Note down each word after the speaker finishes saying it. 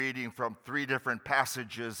reading from three different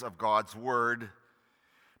passages of God's Word,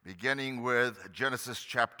 beginning with Genesis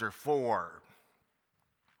chapter 4.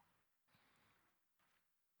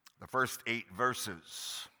 The first 8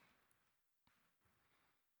 verses.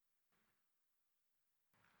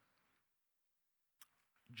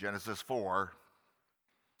 Genesis 4.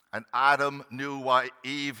 And Adam knew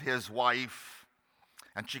Eve his wife,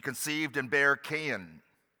 and she conceived and bare Cain,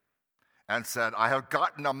 and said, I have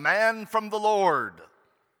gotten a man from the Lord.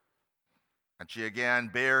 And she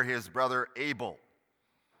again bare his brother Abel.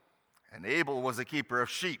 And Abel was a keeper of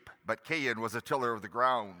sheep, but Cain was a tiller of the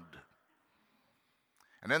ground.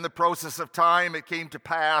 And in the process of time it came to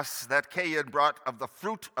pass that Cain brought of the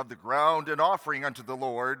fruit of the ground an offering unto the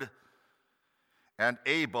Lord, and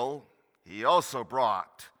Abel he also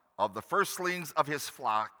brought of the firstlings of his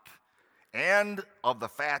flock and of the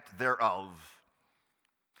fat thereof.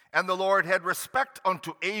 And the Lord had respect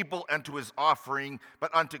unto Abel and to his offering,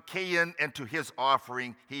 but unto Cain and to his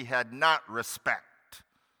offering he had not respect.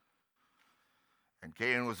 And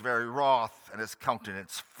Cain was very wroth, and his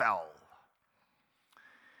countenance fell.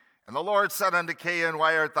 And the Lord said unto Cain,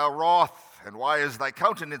 Why art thou wroth, and why is thy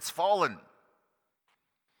countenance fallen?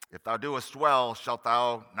 If thou doest well, shalt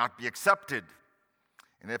thou not be accepted.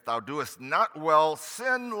 And if thou doest not well,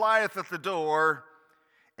 sin lieth at the door,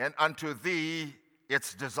 and unto thee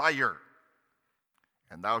its desire,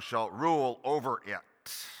 and thou shalt rule over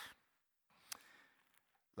it.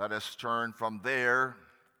 Let us turn from there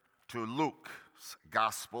to Luke's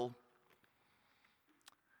Gospel,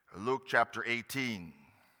 Luke chapter 18.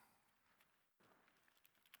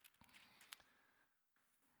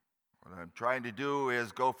 What I'm trying to do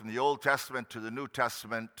is go from the Old Testament to the New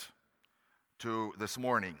Testament to this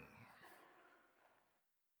morning.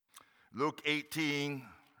 Luke 18,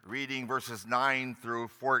 reading verses 9 through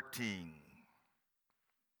 14.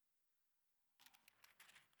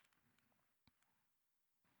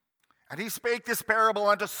 And he spake this parable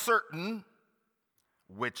unto certain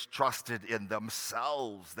which trusted in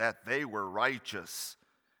themselves that they were righteous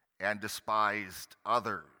and despised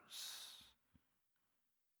others.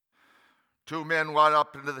 2 men went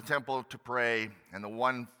up into the temple to pray, and the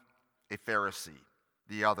one a Pharisee,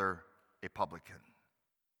 the other a publican.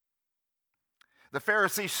 The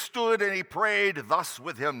Pharisee stood and he prayed thus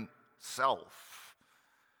with himself,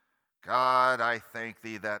 God, I thank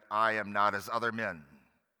thee that I am not as other men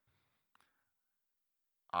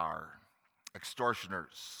are,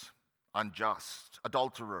 extortioners, unjust,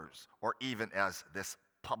 adulterers, or even as this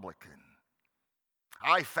publican.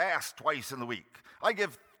 I fast twice in the week. I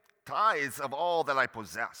give tithes of all that I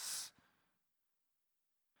possess.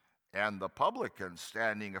 And the publican,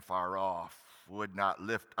 standing afar off, would not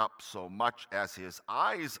lift up so much as his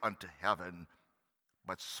eyes unto heaven,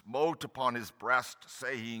 but smote upon his breast,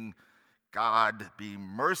 saying, God, be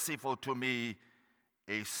merciful to me,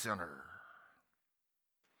 a sinner.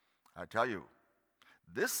 I tell you,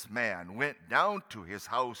 this man went down to his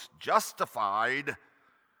house justified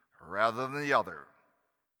rather than the other.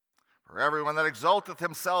 For everyone that exalteth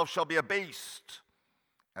himself shall be abased,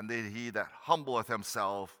 and he that humbleth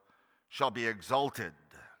himself shall be exalted.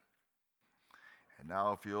 And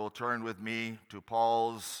now if you'll turn with me to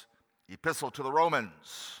Paul's epistle to the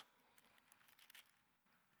Romans,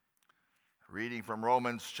 reading from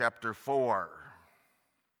Romans chapter 4,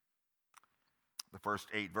 the first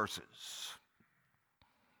 8 verses.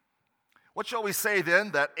 What shall we say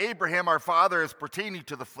then that Abraham our father as pertaining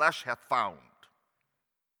to the flesh hath found?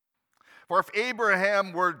 For if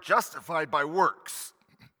Abraham were justified by works,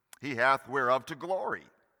 he hath whereof to glory,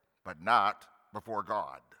 but not before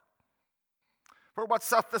God. For what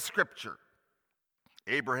saith the Scripture?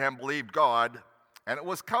 Abraham believed God, and it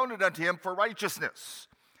was counted unto him for righteousness.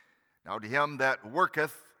 Now to him that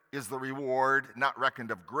worketh is the reward not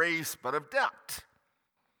reckoned of grace, but of debt.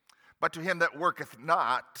 But to him that worketh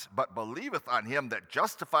not, but believeth on him that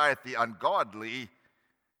justifieth the ungodly,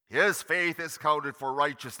 his faith is counted for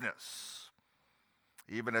righteousness.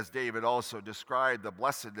 Even as David also described the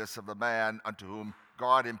blessedness of the man unto whom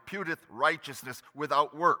God imputeth righteousness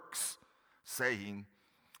without works, saying,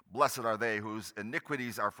 Blessed are they whose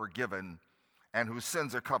iniquities are forgiven and whose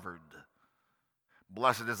sins are covered.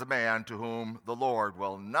 Blessed is a man to whom the Lord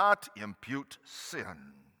will not impute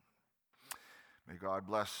sin. May God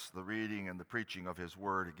bless the reading and the preaching of his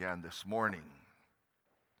word again this morning.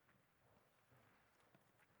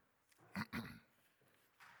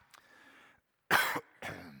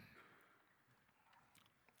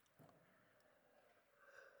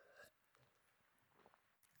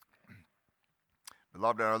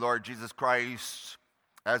 Beloved in our Lord Jesus Christ,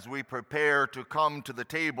 as we prepare to come to the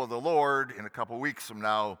table of the Lord in a couple weeks from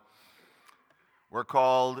now, we're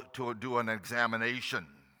called to do an examination.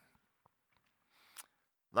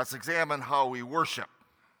 Let's examine how we worship.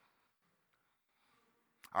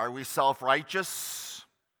 Are we self-righteous?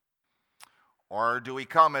 Or do we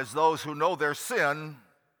come as those who know their sin,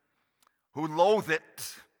 who loathe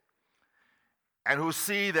it, and who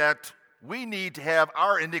see that we need to have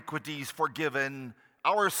our iniquities forgiven,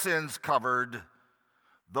 our sins covered,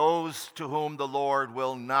 those to whom the Lord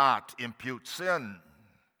will not impute sin?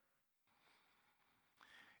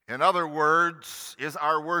 In other words, is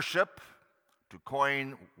our worship, to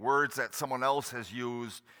coin words that someone else has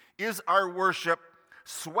used, is our worship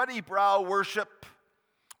sweaty brow worship,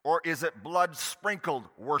 or is it blood-sprinkled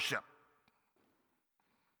worship?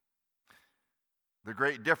 The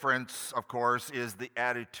great difference, of course, is the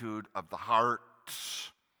attitude of the heart.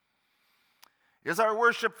 Is our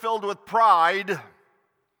worship filled with pride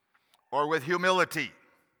or with humility?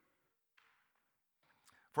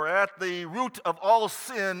 For at the root of all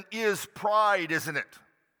sin is pride, isn't it?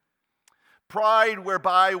 Pride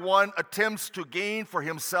whereby one attempts to gain for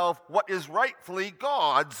himself what is rightfully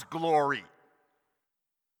God's glory.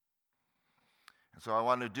 And so I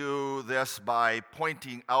want to do this by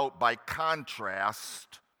pointing out, by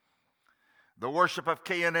contrast, the worship of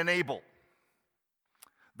Cain and Abel,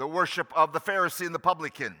 the worship of the Pharisee and the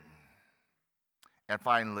Publican, and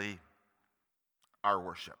finally, our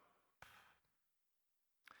worship.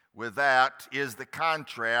 With that is the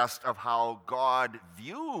contrast of how God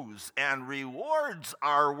views and rewards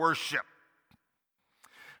our worship.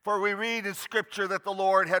 For we read in Scripture that the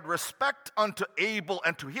Lord had respect unto Abel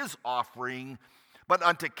and to his offering, but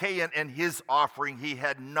unto Cain and his offering he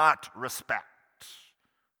had not respect.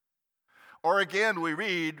 Or again, we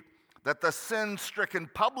read that the sin-stricken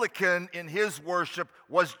publican in his worship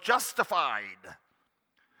was justified,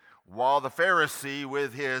 while the Pharisee,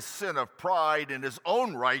 with his sin of pride and his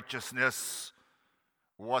own righteousness,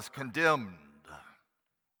 was condemned.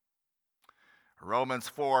 Romans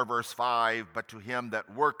 4, verse 5, but to him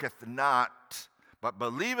that worketh not, but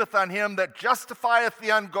believeth on him that justifieth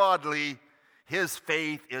the ungodly, his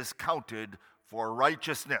faith is counted for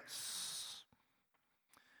righteousness.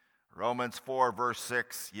 Romans 4, verse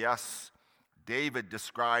 6, yes, David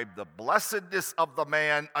described the blessedness of the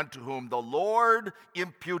man unto whom the Lord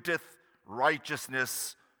imputeth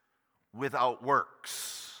righteousness without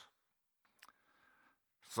works.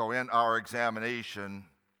 So in our examination,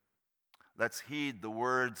 let's heed the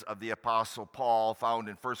words of the Apostle Paul found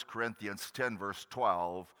in 1 Corinthians 10, verse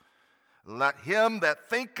 12. Let him that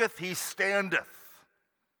thinketh he standeth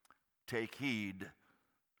take heed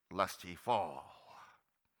lest he fall.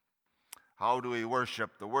 How do we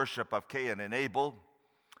worship? The worship of Cain and Abel.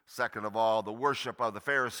 Second of all, the worship of the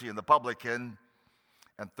Pharisee and the publican.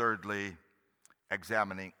 And thirdly,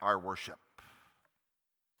 examining our worship.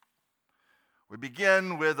 We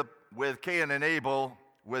begin with Cain and Abel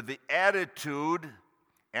with the attitude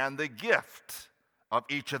and the gift of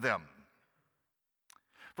each of them.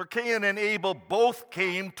 For Cain and Abel both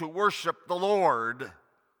came to worship the Lord,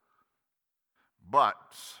 but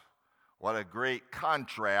what a great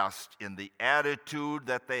contrast in the attitude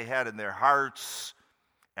that they had in their hearts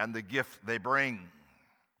and the gift they bring.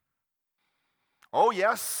 Oh,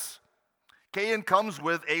 yes, Cain comes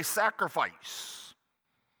with a sacrifice.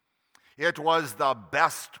 It was the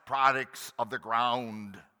best products of the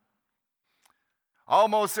ground.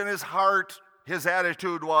 Almost in his heart, his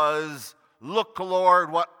attitude was, look,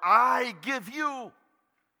 Lord, what I give you.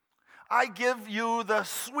 I give you the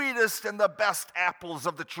sweetest and the best apples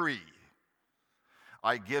of the tree.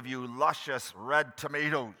 I give you luscious red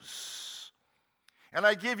tomatoes. And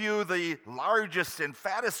I give you the largest and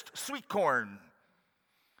fattest sweet corn.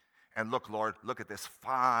 And look, Lord, look at this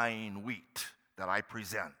fine wheat that I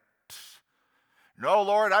present. No,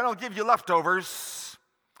 Lord, I don't give you leftovers.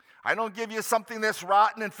 I don't give you something that's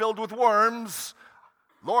rotten and filled with worms.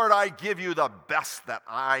 Lord, I give you the best that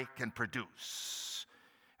I can produce.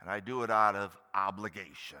 And I do it out of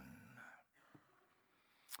obligation.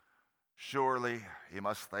 Surely, he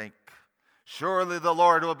must think, surely the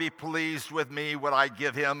Lord will be pleased with me when I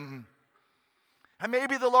give him. And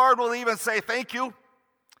maybe the Lord will even say, thank you.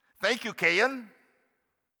 Thank you, Cain.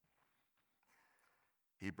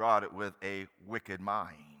 He brought it with a wicked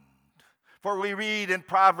mind. For we read in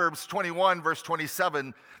Proverbs 21, verse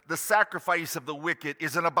 27, the sacrifice of the wicked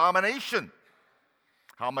is an abomination.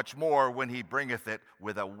 How much more when he bringeth it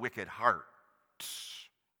with a wicked heart?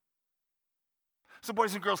 So,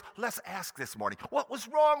 boys and girls, let's ask this morning, what was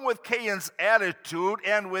wrong with Cain's attitude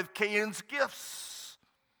and with Cain's gifts?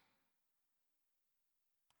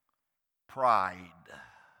 Pride.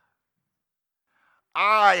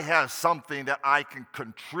 I have something that I can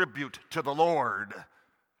contribute to the Lord.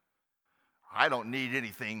 I don't need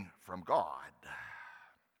anything from God.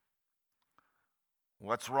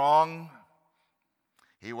 What's wrong?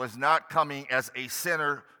 He was not coming as a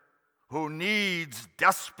sinner who needs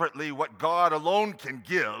desperately what God alone can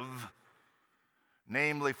give,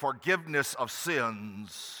 namely forgiveness of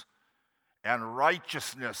sins and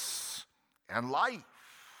righteousness and life.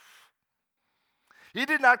 He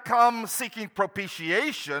did not come seeking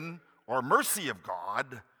propitiation or mercy of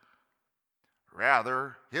God.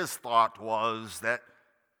 Rather, his thought was that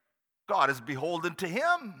God is beholden to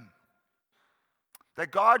him, that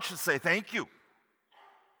God should say, thank you.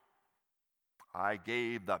 I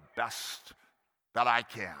gave the best that I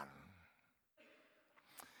can.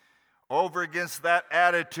 Over against that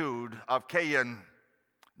attitude of Cain,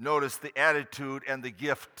 notice the attitude and the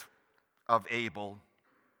gift of Abel.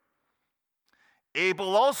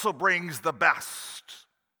 Abel also brings the best,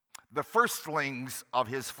 the firstlings of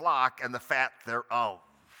his flock and the fat thereof.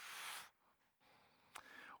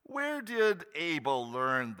 Where did Abel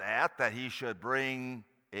learn that he should bring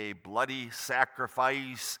a bloody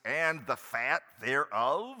sacrifice and the fat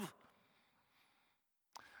thereof?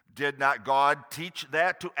 Did not God teach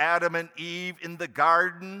that to Adam and Eve in the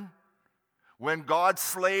garden? When God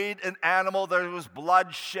slayed an animal, there was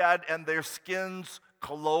blood shed and their skins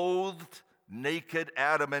clothed naked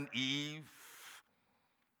Adam and Eve.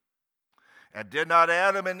 And did not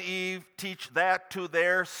Adam and Eve teach that to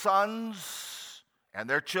their sons and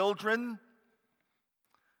their children?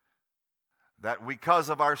 That because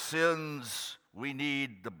of our sins, we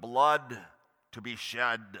need the blood to be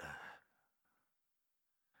shed.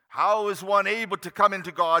 How is one able to come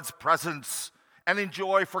into God's presence and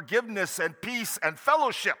enjoy forgiveness and peace and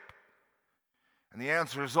fellowship? And the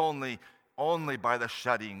answer is only by the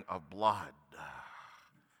shedding of blood.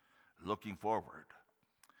 Looking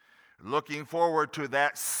forward to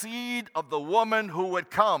that seed of the woman who would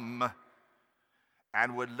come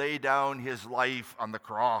and would lay down his life on the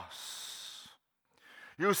cross.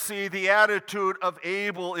 You see, the attitude of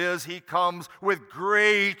Abel is he comes with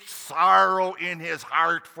great sorrow in his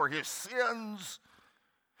heart for his sins.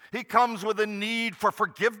 He comes with a need for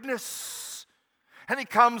forgiveness. And he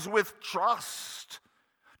comes with trust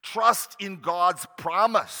in God's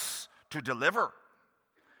promise to deliver.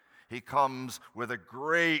 He comes with a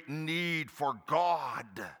great need for God,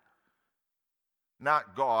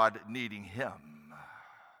 not God needing him.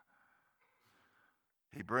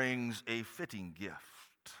 He brings a fitting gift,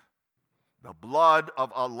 the blood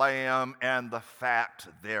of a lamb and the fat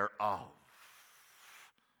thereof.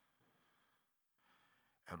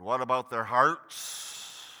 And what about their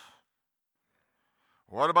hearts?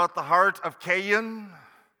 What about the heart of Cain?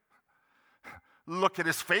 Look at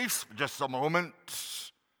his face for just a moment.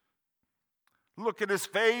 Look at his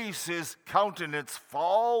face, his countenance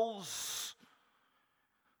falls.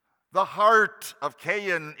 The heart of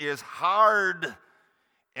Cain is hard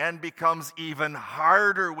and becomes even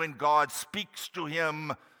harder when God speaks to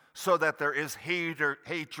him, so that there is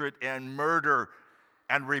hatred and murder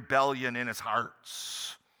and rebellion in his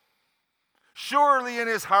hearts. Surely in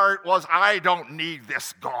his heart was, I don't need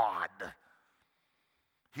this God.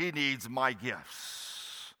 He needs my gifts.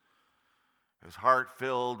 His heart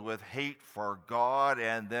filled with hate for God,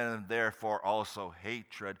 and then therefore also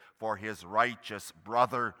hatred for his righteous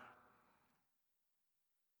brother.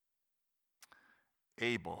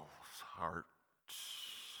 Abel's heart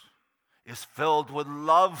is filled with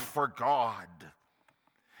love for God.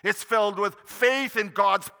 It's filled with faith in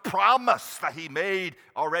God's promise that he made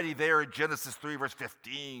already there in Genesis 3, verse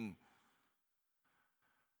 15.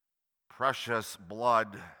 Precious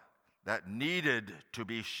blood that needed to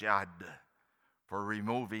be shed for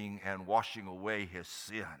removing and washing away his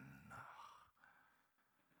sin.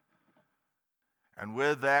 And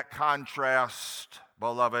with that contrast,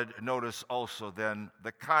 beloved, notice also then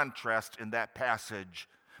the contrast in that passage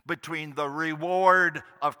between the reward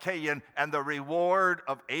of Cain and the reward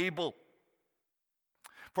of Abel.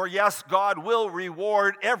 For yes, God will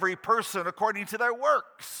reward every person according to their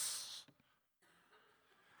works.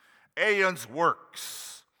 Cain's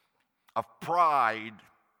works of pride,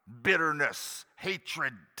 bitterness,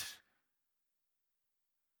 hatred.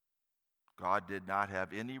 God did not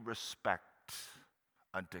have any respect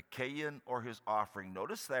unto Cain or his offering.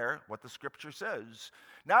 Notice there what the scripture says.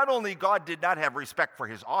 Not only God did not have respect for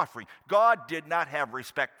his offering, God did not have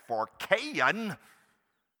respect for Cain,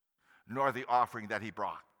 nor the offering that he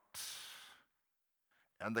brought.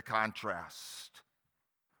 And the contrast.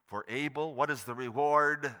 For Abel, what is the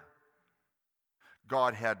reward?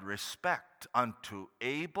 God had respect unto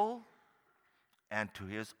Abel and to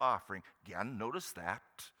his offering. Again, notice that.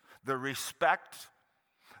 The respect,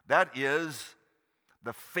 that is,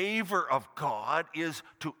 the favor of God is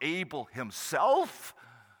to Abel himself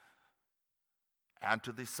and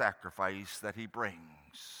to the sacrifice that he brings.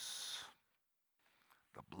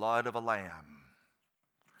 The blood of a lamb,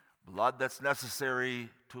 blood that's necessary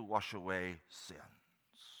to wash away sins.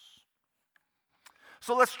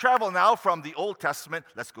 So let's travel now from the Old Testament.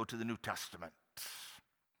 Let's go to the New Testament.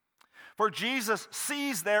 For Jesus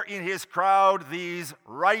sees there in his crowd these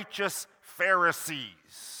righteous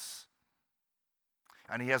Pharisees,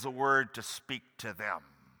 and he has a word to speak to them.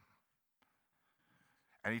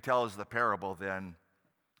 And he tells the parable then,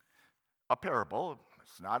 a parable.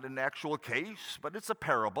 It's not an actual case, but it's a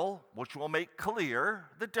parable which will make clear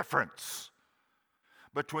the difference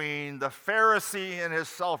between the Pharisee and his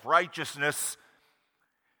self-righteousness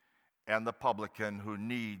and the publican who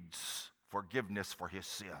needs forgiveness for his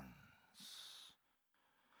sins.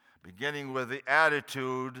 Beginning with the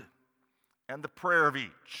attitude and the prayer of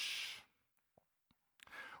each.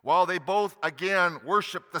 While they both, again,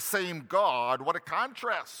 worship the same God, what a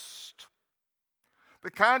contrast.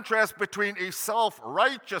 The contrast between a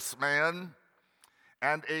self-righteous man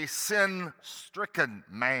and a sin-stricken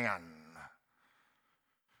man.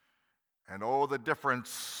 And oh, the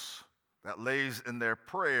difference that lays in their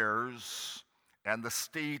prayers and the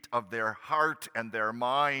state of their heart and their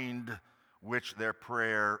mind, which their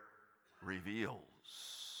prayer reveals.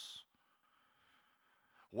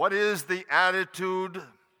 What is the attitude?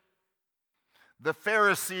 The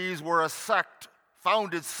Pharisees were a sect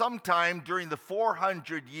founded sometime during the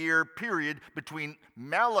 400-year period between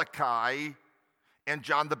Malachi and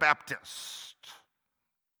John the Baptist.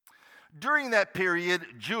 During that period,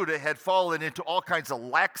 Judah had fallen into all kinds of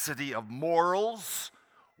laxity of morals,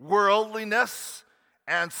 worldliness,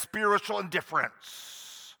 and spiritual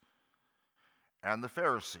indifference. And the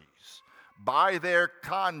Pharisees, by their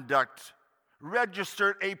conduct,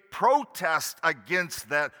 registered a protest against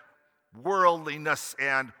that worldliness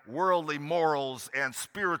and worldly morals and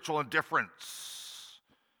spiritual indifference.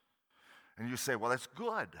 And you say, well, that's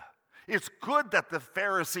good. It's good that the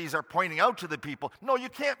Pharisees are pointing out to the people, no, you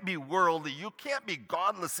can't be worldly. You can't be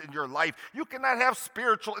godless in your life. You cannot have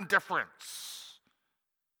spiritual indifference.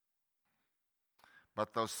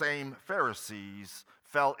 But those same Pharisees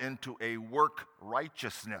fell into a work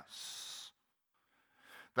righteousness.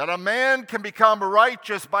 That a man can become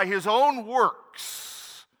righteous by his own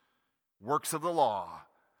works of the law.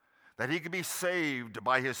 That he can be saved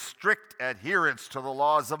by his strict adherence to the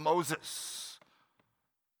laws of Moses.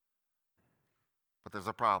 But there's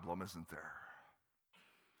a problem, isn't there?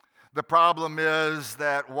 The problem is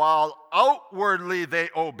that while outwardly they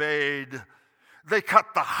obeyed, they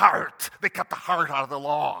cut the heart out of the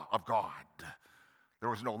law of God. There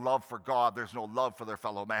was no love for God. There's no love for their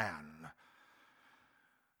fellow man.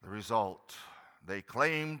 The result, they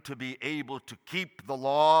claimed to be able to keep the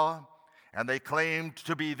law, and they claimed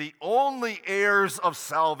to be the only heirs of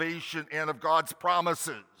salvation and of God's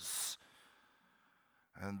promises.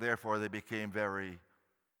 And therefore they became very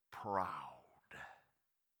proud.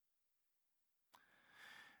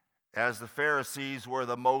 As the Pharisees were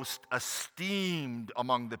the most esteemed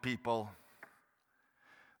among the people,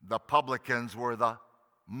 the publicans were the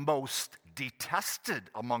most detested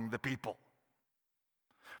among the people.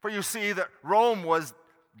 For you see that Rome was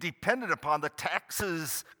dependent upon the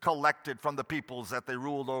taxes collected from the peoples that they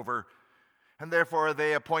ruled over. And therefore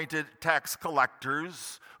they appointed tax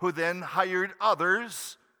collectors who then hired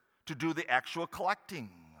others to do the actual collecting.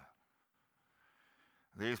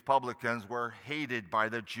 These publicans were hated by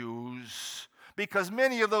the Jews because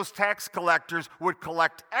many of those tax collectors would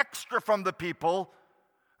collect extra from the people,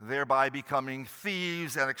 thereby becoming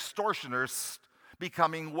thieves and extortioners,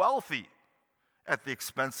 becoming wealthy at the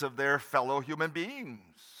expense of their fellow human beings.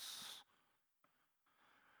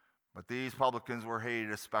 But these publicans were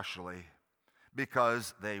hated especially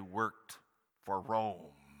because they worked for Rome.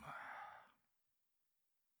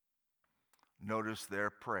 Notice their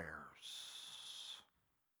prayers.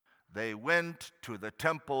 They went to the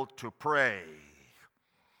temple to pray.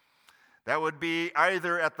 That would be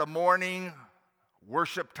either at the morning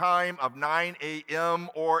worship time of 9 a.m.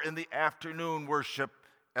 or in the afternoon worship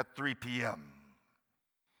at 3 p.m.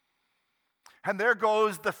 And there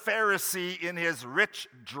goes the Pharisee in his rich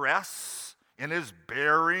dress, in his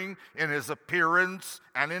bearing, in his appearance,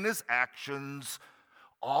 and in his actions,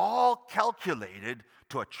 all calculated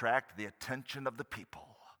to attract the attention of the people.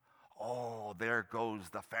 Oh, there goes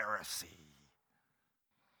the Pharisee.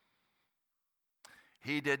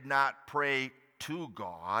 He did not pray to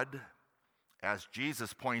God, as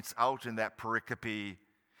Jesus points out in that pericope.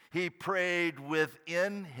 He prayed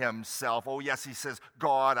within himself. Oh, yes, he says,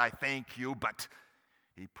 God, I thank you, but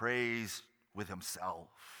he prays with himself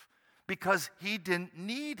because he didn't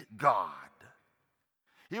need God.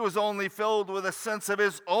 He was only filled with a sense of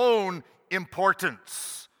his own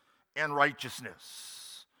importance and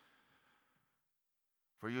righteousness.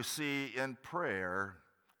 For you see, in prayer,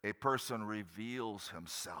 a person reveals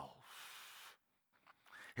himself.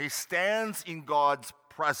 He stands in God's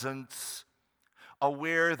presence,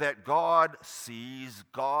 aware that God sees,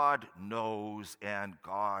 God knows, and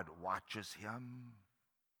God watches him.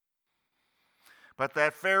 But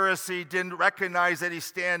that Pharisee didn't recognize that he's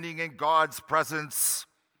standing in God's presence.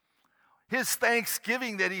 His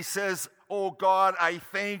thanksgiving that he says, oh God, I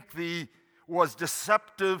thank thee, was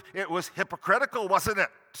deceptive. It was hypocritical, wasn't it?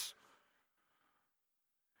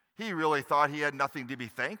 He really thought he had nothing to be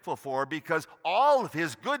thankful for because all of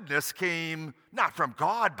his goodness came not from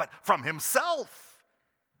God, but from himself.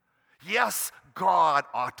 Yes, God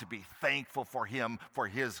ought to be thankful for him for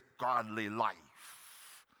his godly life.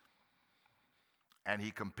 And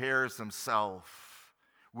he compares himself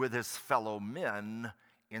with his fellow men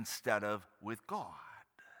instead of with God.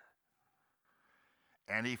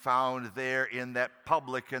 And he found there in that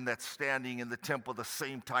publican that's standing in the temple the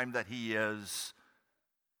same time that he is,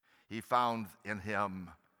 he found in him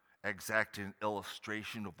exactly an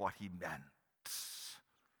illustration of what he meant.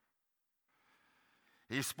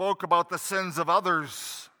 He spoke about the sins of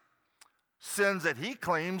others, sins that he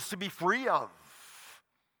claims to be free of.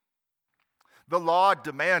 The law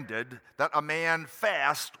demanded that a man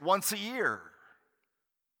fast once a year.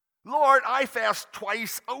 Lord, I fast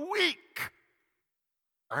twice a week.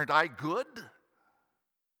 Aren't I good?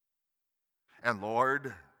 And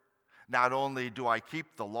Lord, not only do I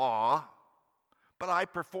keep the law, but I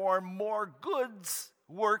perform more good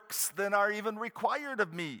works than are even required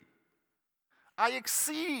of me. I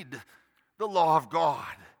exceed the law of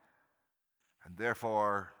God. And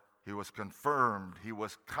therefore, he was confirmed, he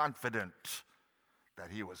was confident that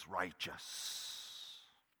he was righteous.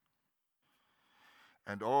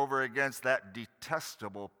 And over against that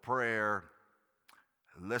detestable prayer,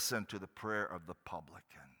 listen to the prayer of the publican.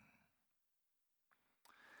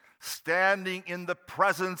 Standing in the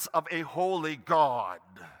presence of a holy God,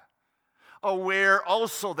 aware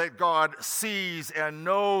also that God sees and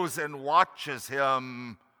knows and watches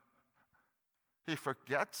him, he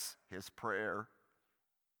forgets his prayer.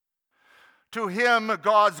 To him,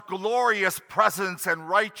 God's glorious presence and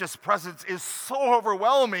righteous presence is so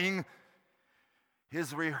overwhelming,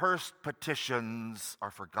 his rehearsed petitions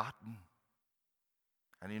are forgotten.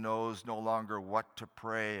 And he knows no longer what to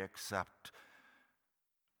pray except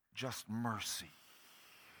just mercy.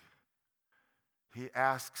 He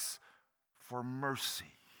asks for mercy.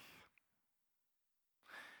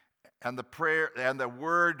 And the prayer and the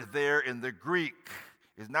word there in the Greek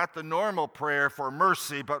is not the normal prayer for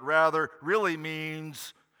mercy, but rather really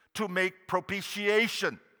means to make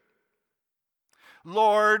propitiation.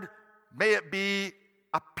 Lord, may it be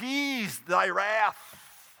appease thy wrath.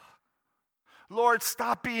 Lord,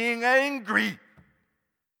 stop being angry.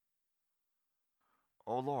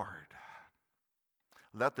 O Lord,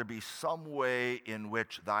 let there be some way in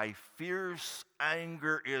which thy fierce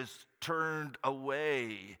anger is turned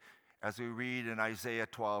away, as we read in Isaiah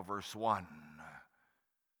 12, verse 1.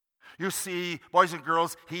 You see, boys and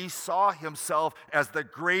girls, he saw himself as the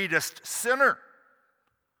greatest sinner,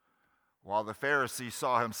 while the Pharisee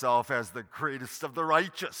saw himself as the greatest of the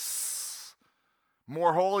righteous,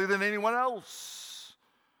 more holy than anyone else.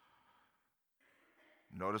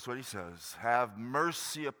 Notice what he says, have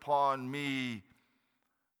mercy upon me,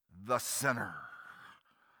 the sinner.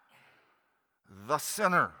 The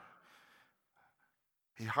sinner.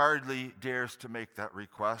 He hardly dares to make that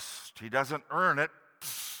request. He doesn't earn it.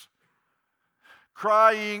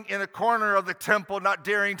 Crying in a corner of the temple, not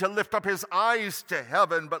daring to lift up his eyes to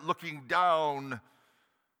heaven, but looking down.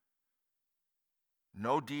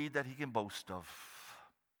 No deed that he can boast of.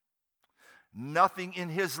 Nothing in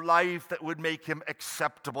his life that would make him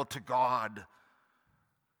acceptable to God.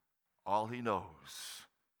 All he knows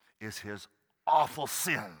is his awful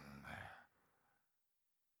sin.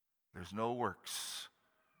 There's no works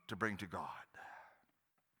to bring to God.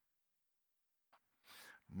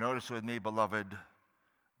 Notice with me, beloved,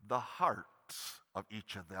 the heart of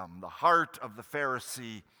each of them, the heart of the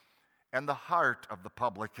Pharisee and the heart of the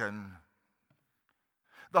publican.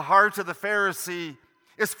 The heart of the Pharisee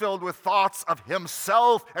is filled with thoughts of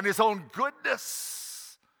himself and his own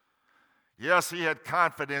goodness. Yes, he had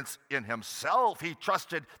confidence in himself. He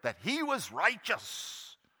trusted that he was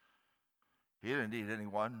righteous. He didn't need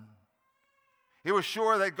anyone. He was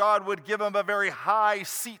sure that God would give him a very high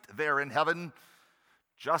seat there in heaven,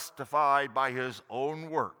 justified by his own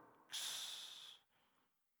works.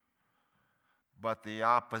 But the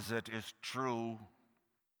opposite is true.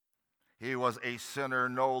 He was a sinner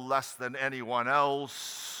no less than anyone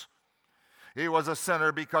else. He was a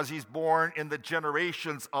sinner because he's born in the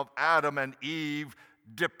generations of Adam and Eve,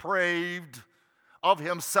 depraved, of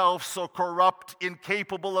himself so corrupt,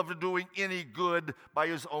 incapable of doing any good by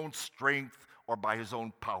his own strength or by his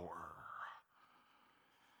own power.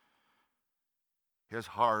 His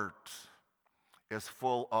heart is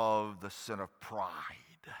full of the sin of pride.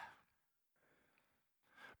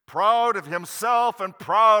 Proud of himself and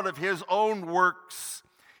proud of his own works,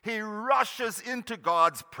 he rushes into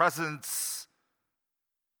God's presence,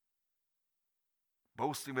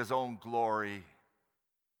 boasting of his own glory,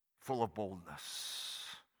 full of boldness.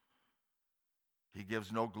 He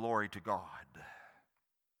gives no glory to God,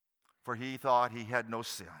 for he thought he had no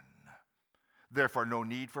sin. Therefore, no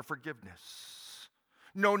need for forgiveness,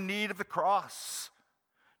 no need of the cross,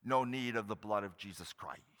 no need of the blood of Jesus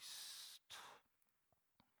Christ.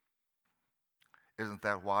 Isn't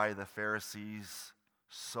that why the Pharisees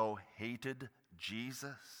so hated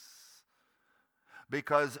Jesus?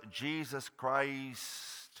 Because Jesus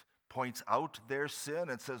Christ points out their sin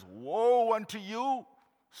and says, "Woe unto you,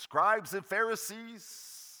 scribes and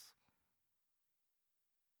Pharisees,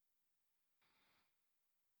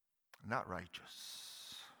 not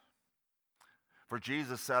righteous." For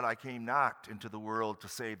Jesus said, "I came not into the world to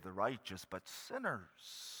save the righteous, but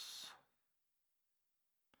sinners."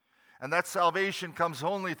 And that salvation comes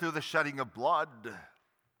only through the shedding of blood.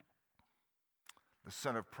 The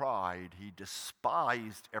sin of pride, he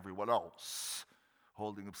despised everyone else,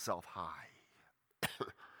 holding himself high.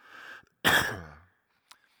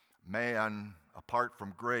 Man, apart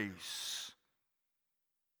from grace,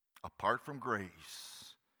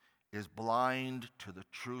 is blind to the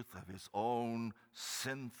truth of his own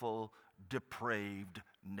sinful, depraved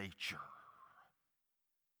nature.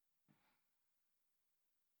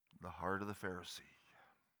 The heart of the Pharisee.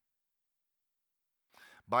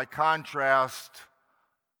 By contrast,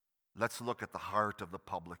 let's look at the heart of the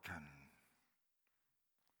publican.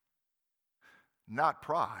 Not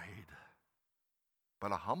pride,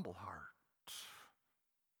 but a humble heart.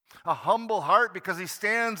 A humble heart because he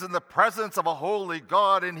stands in the presence of a holy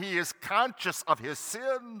God and he is conscious of his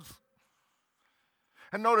sins.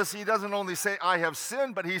 And notice he doesn't only say, "I have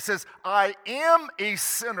sinned," but he says, "I am a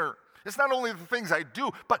sinner." It's not only the things I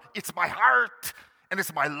do, but it's my heart and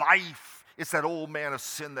it's my life. It's that old man of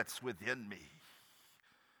sin that's within me.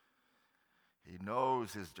 He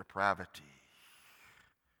knows his depravity.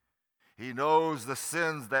 He knows the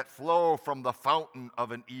sins that flow from the fountain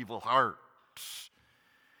of an evil heart.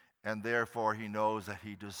 And therefore he knows that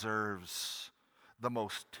he deserves the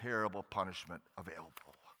most terrible punishment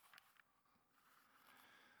available.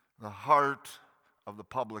 The heart of the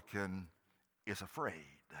publican is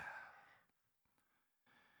afraid.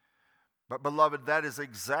 But beloved, that is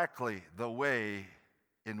exactly the way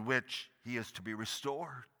in which he is to be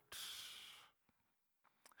restored.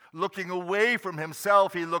 Looking away from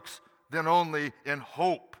himself, he looks then only in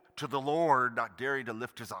hope to the Lord, not daring to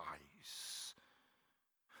lift his eyes.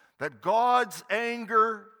 That God's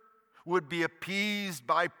anger would be appeased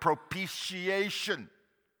by propitiation.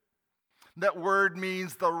 That word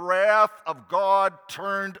means the wrath of God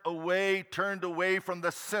turned away from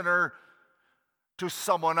the sinner to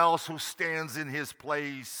someone else who stands in his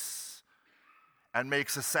place and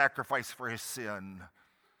makes a sacrifice for his sin.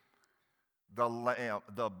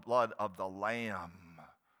 The blood of the Lamb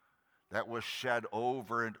that was shed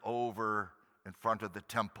over and over in front of the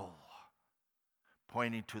temple,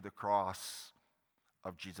 pointing to the cross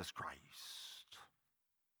of Jesus Christ.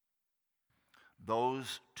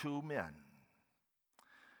 Those two men,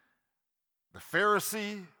 the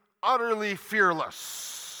Pharisee, utterly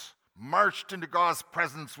fearless, marched into God's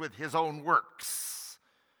presence with his own works.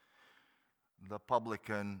 The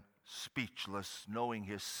publican, speechless, knowing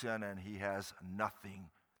his sin, and he has nothing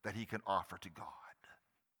that he can offer to God.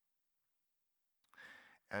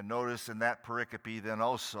 And notice in that pericope then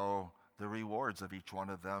also the rewards of each one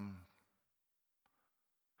of them.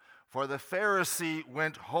 For the Pharisee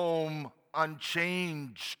went home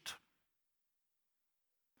unchanged.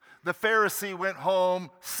 The Pharisee went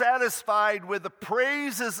home satisfied with the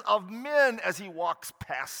praises of men as he walks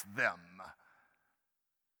past them.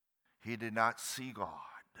 He did not see God.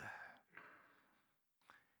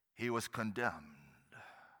 He was condemned.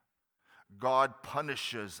 God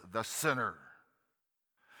punishes the sinner.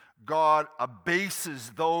 God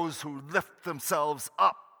abases those who lift themselves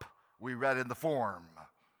up, we read in the form.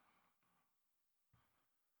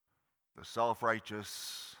 The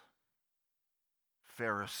self-righteous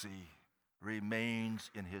Pharisee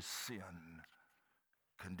remains in his sin,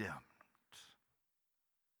 condemned.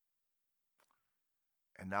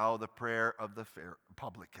 And now the prayer of the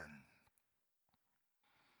Publican.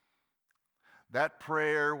 That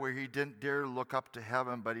prayer where he didn't dare look up to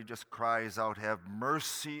heaven, but he just cries out, "Have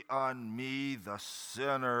mercy on me, the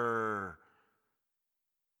sinner."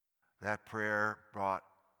 That prayer brought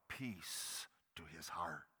peace to his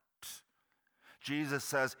heart. Jesus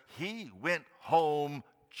says he went home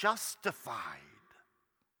justified.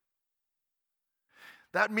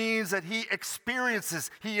 That means that he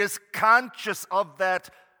is conscious of that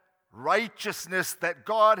righteousness that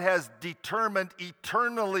God has determined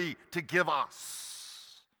eternally to give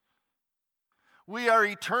us. We are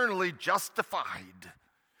eternally justified.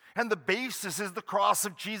 And the basis is the cross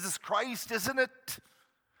of Jesus Christ, isn't it?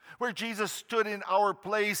 Where Jesus stood in our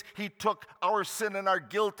place, he took our sin and our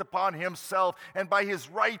guilt upon himself, and by his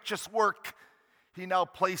righteous work, he now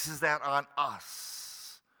places that on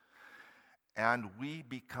us. And we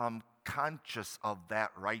become conscious of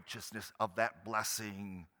that righteousness, of that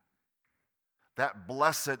blessing, that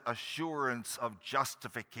blessed assurance of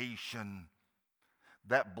justification,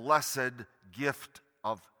 that blessed gift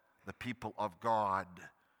of the people of God.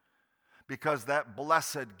 Because that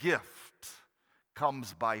blessed gift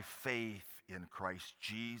comes by faith in Christ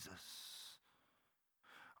Jesus.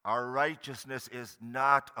 Our righteousness is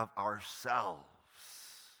not of ourselves,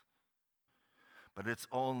 but it's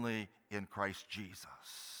only in Christ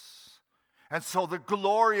Jesus. And so the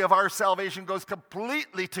glory of our salvation goes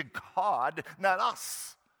completely to God, not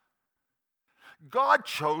us. God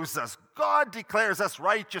chose us. God declares us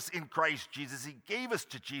righteous in Christ Jesus. He gave us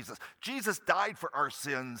to Jesus. Jesus died for our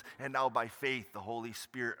sins, and now by faith the Holy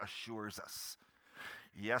Spirit assures us.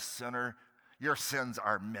 Yes, sinner, your sins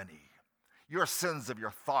are many. Your sins of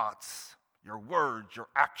your thoughts, your words, your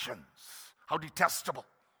actions. How detestable.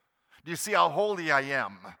 Do you see how holy I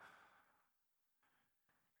am?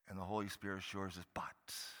 And the Holy Spirit assures us,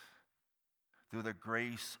 but through the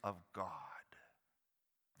grace of God,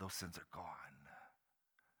 those sins are gone.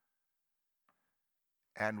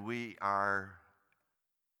 And we are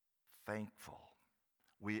thankful.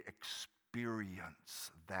 We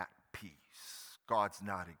experience that peace. God's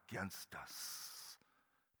not against us,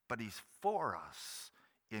 but he's for us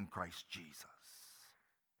in Christ Jesus.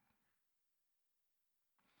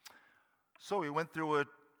 So we went through an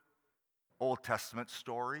Old Testament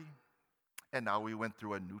story, and now we went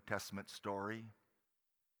through a New Testament story.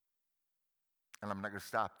 And I'm not going to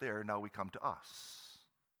stop there. Now we come to us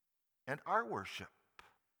and our worship.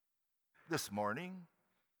 This morning,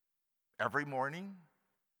 every morning,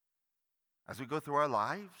 as we go through our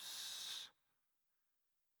lives,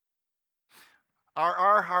 are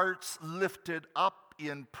our hearts lifted up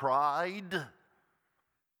in pride?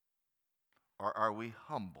 Or are we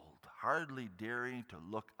humbled, hardly daring to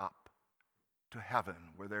look up to heaven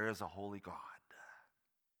where there is a holy God?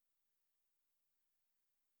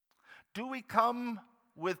 Do we come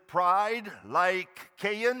with pride like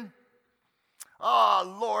Cain?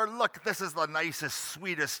 Oh, Lord, look, this is the nicest,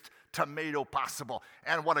 sweetest tomato possible,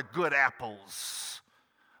 and what a good apples.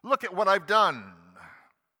 Look at what I've done.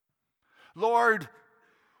 Lord,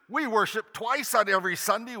 we worship twice on every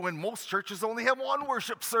Sunday when most churches only have one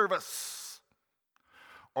worship service.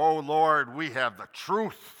 Oh, Lord, we have the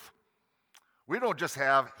truth. We don't just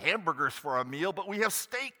have hamburgers for a meal, but we have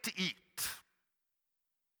steak to eat.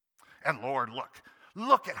 And Lord,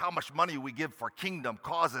 look at how much money we give for kingdom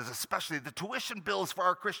causes, especially the tuition bills for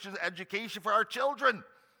our Christian education for our children.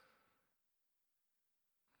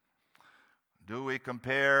 Do we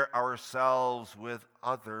compare ourselves with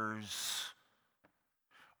others,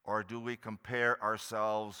 or do we compare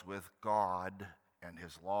ourselves with God and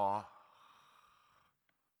his law?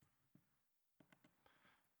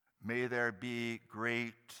 May there be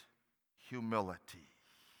great humility.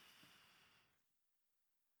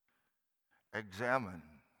 Examine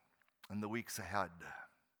in the weeks ahead.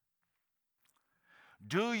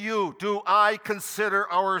 Do I consider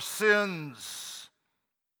our sins?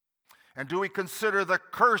 And do we consider the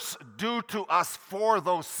curse due to us for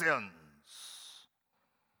those sins?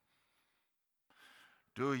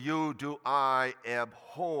 Do I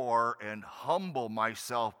abhor and humble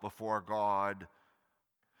myself before God,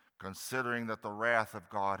 considering that the wrath of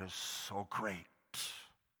God is so great?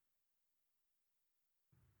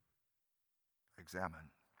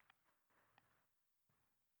 Examine.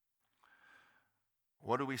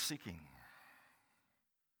 What are we seeking?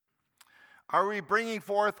 Are we bringing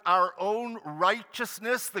forth our own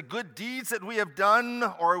righteousness, the good deeds that we have done,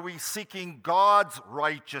 or are we seeking God's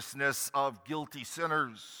righteousness of guilty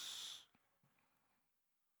sinners?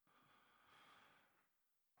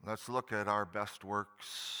 Let's look at our best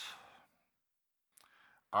works.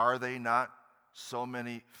 Are they not so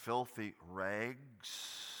many filthy rags?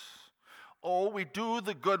 Oh, we do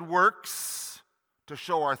the good works to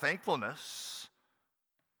show our thankfulness.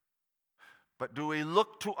 But do we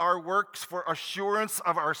look to our works for assurance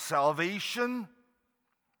of our salvation?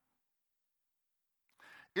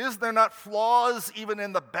 Is there not flaws even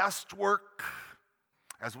in the best work?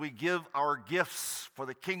 As we give our gifts for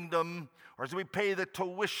the kingdom, or as we pay the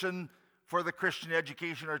tuition for the Christian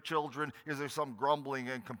education of our children, is there some grumbling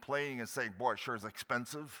and complaining and saying, boy, it sure is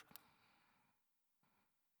expensive?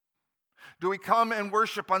 Do we come and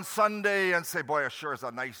worship on Sunday and say, boy, it sure is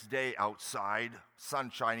a nice day outside, sun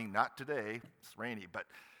shining, not today, it's rainy, but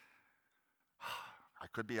I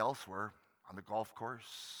could be elsewhere, on the golf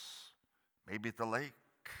course, maybe at the lake.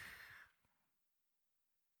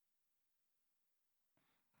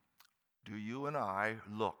 Do you and I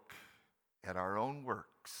look at our own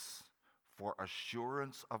works for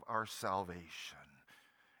assurance of our salvation?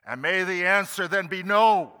 And may the answer then be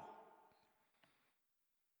no.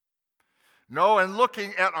 No, and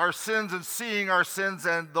looking at our sins and seeing our sins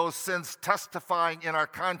and those sins testifying in our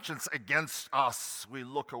conscience against us, we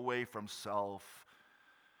look away from self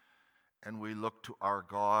and we look to our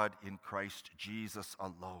God in Christ Jesus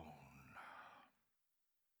alone.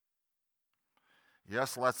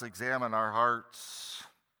 Yes, let's examine our hearts.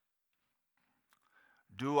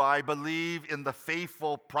 Do I believe in the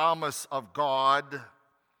faithful promise of God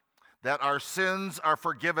that our sins are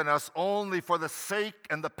forgiven us only for the sake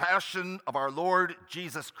and the passion of our Lord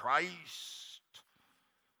Jesus Christ?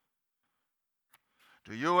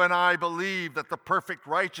 Do you and I believe that the perfect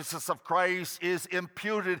righteousness of Christ is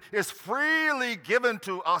imputed, is freely given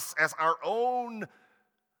to us as our own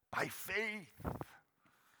by faith?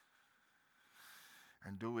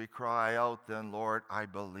 And do we cry out then, Lord, I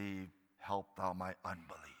believe, help thou my unbelief?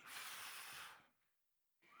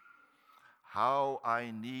 How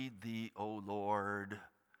I need thee, O Lord,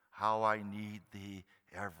 how I need thee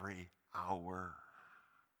every hour.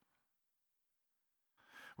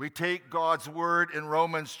 We take God's word in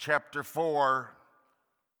Romans chapter 4.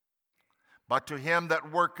 But to him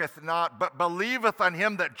that worketh not, but believeth on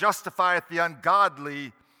him that justifieth the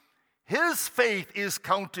ungodly, his faith is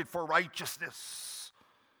counted for righteousness.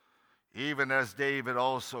 Even as David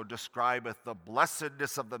also describeth the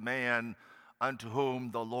blessedness of the man unto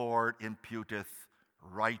whom the Lord imputeth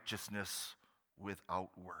righteousness without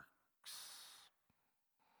works.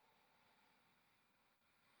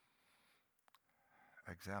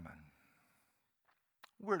 Examine.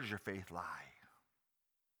 Where does your faith lie?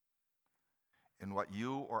 In what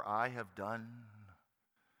you or I have done?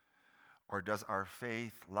 Or does our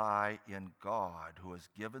faith lie in God, who has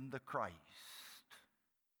given the Christ,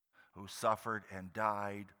 who suffered and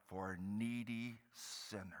died for needy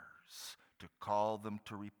sinners to call them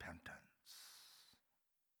to repentance?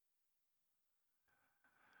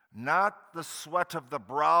 Not the sweat of the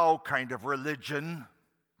brow kind of religion,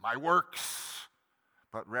 my works,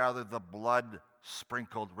 but rather the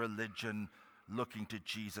blood-sprinkled religion looking to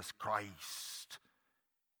Jesus Christ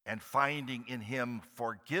and finding in him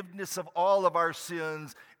forgiveness of all of our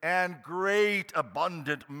sins and great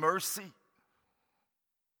abundant mercy.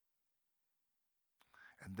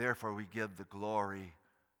 And therefore we give the glory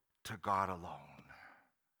to God alone.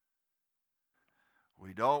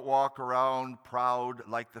 We don't walk around proud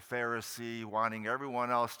like the Pharisee, wanting everyone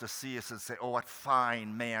else to see us and say, oh, what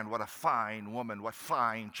fine man, what a fine woman, what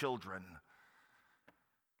fine children.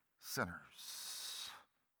 Sinners,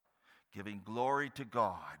 giving glory to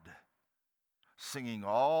God, singing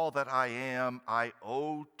all that I am, I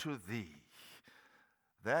owe to thee.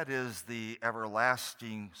 That is the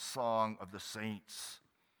everlasting song of the saints,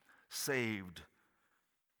 saved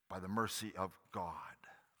by the mercy of God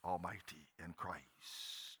Almighty in Christ.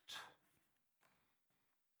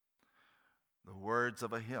 The words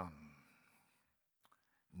of a hymn,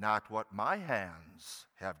 not what my hands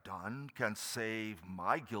have done can save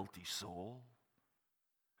my guilty soul.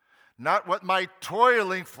 Not what my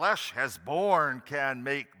toiling flesh has borne can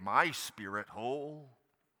make my spirit whole.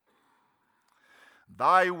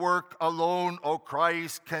 Thy work alone, O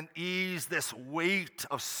Christ, can ease this weight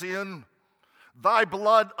of sin. Thy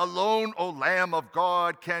blood alone, O Lamb of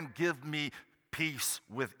God, can give me peace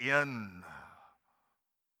within.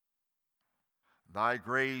 Thy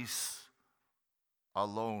grace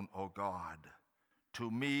alone, O God, to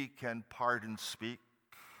me can pardon speak.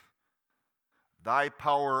 Thy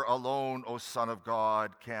power alone, O Son of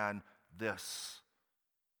God, can this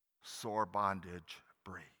sore bondage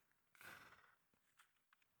break.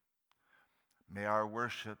 May our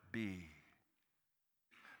worship be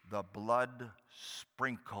the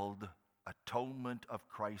blood-sprinkled atonement of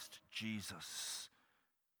Christ Jesus.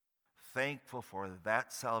 Thankful for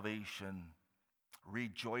that salvation,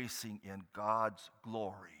 rejoicing in God's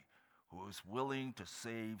glory, who is willing to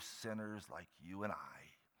save sinners like you and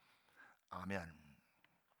I. Amen.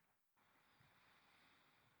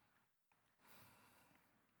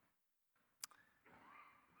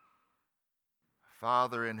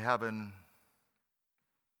 Father in heaven,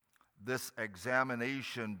 this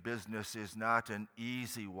examination business is not an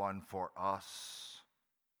easy one for us,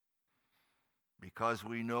 because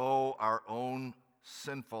we know our own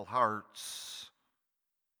sinful hearts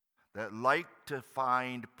that like to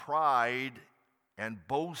find pride and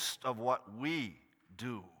boast of what we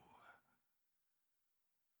do.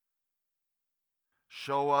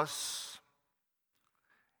 Show us,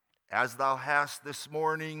 as thou hast this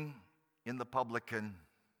morning in the Publican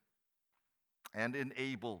and in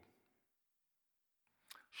Abel,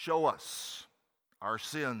 show us our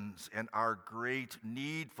sins and our great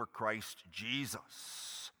need for Christ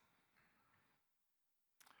Jesus.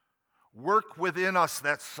 Work within us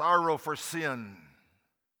that sorrow for sin.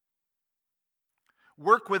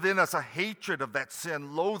 Work within us a hatred of that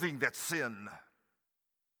sin, loathing that sin.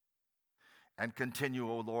 And continue,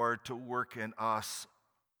 O Lord, to work in us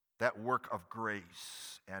that work of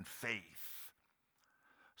grace and faith,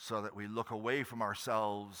 so that we look away from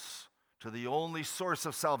ourselves to the only source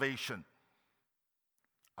of salvation,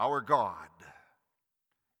 our God,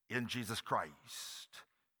 in Jesus Christ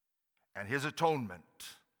and his atonement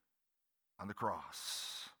on the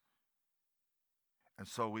cross. And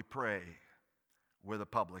so we pray with a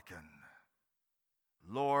publican,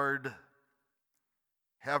 Lord,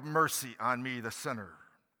 have mercy on me, the sinner.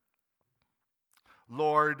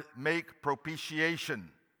 Lord, make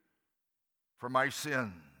propitiation for my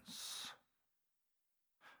sins.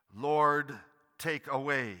 Lord, take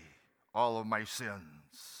away all of my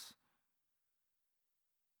sins.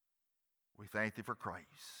 We thank thee for Christ.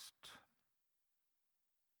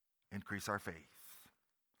 Increase our faith.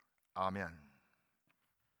 Amen.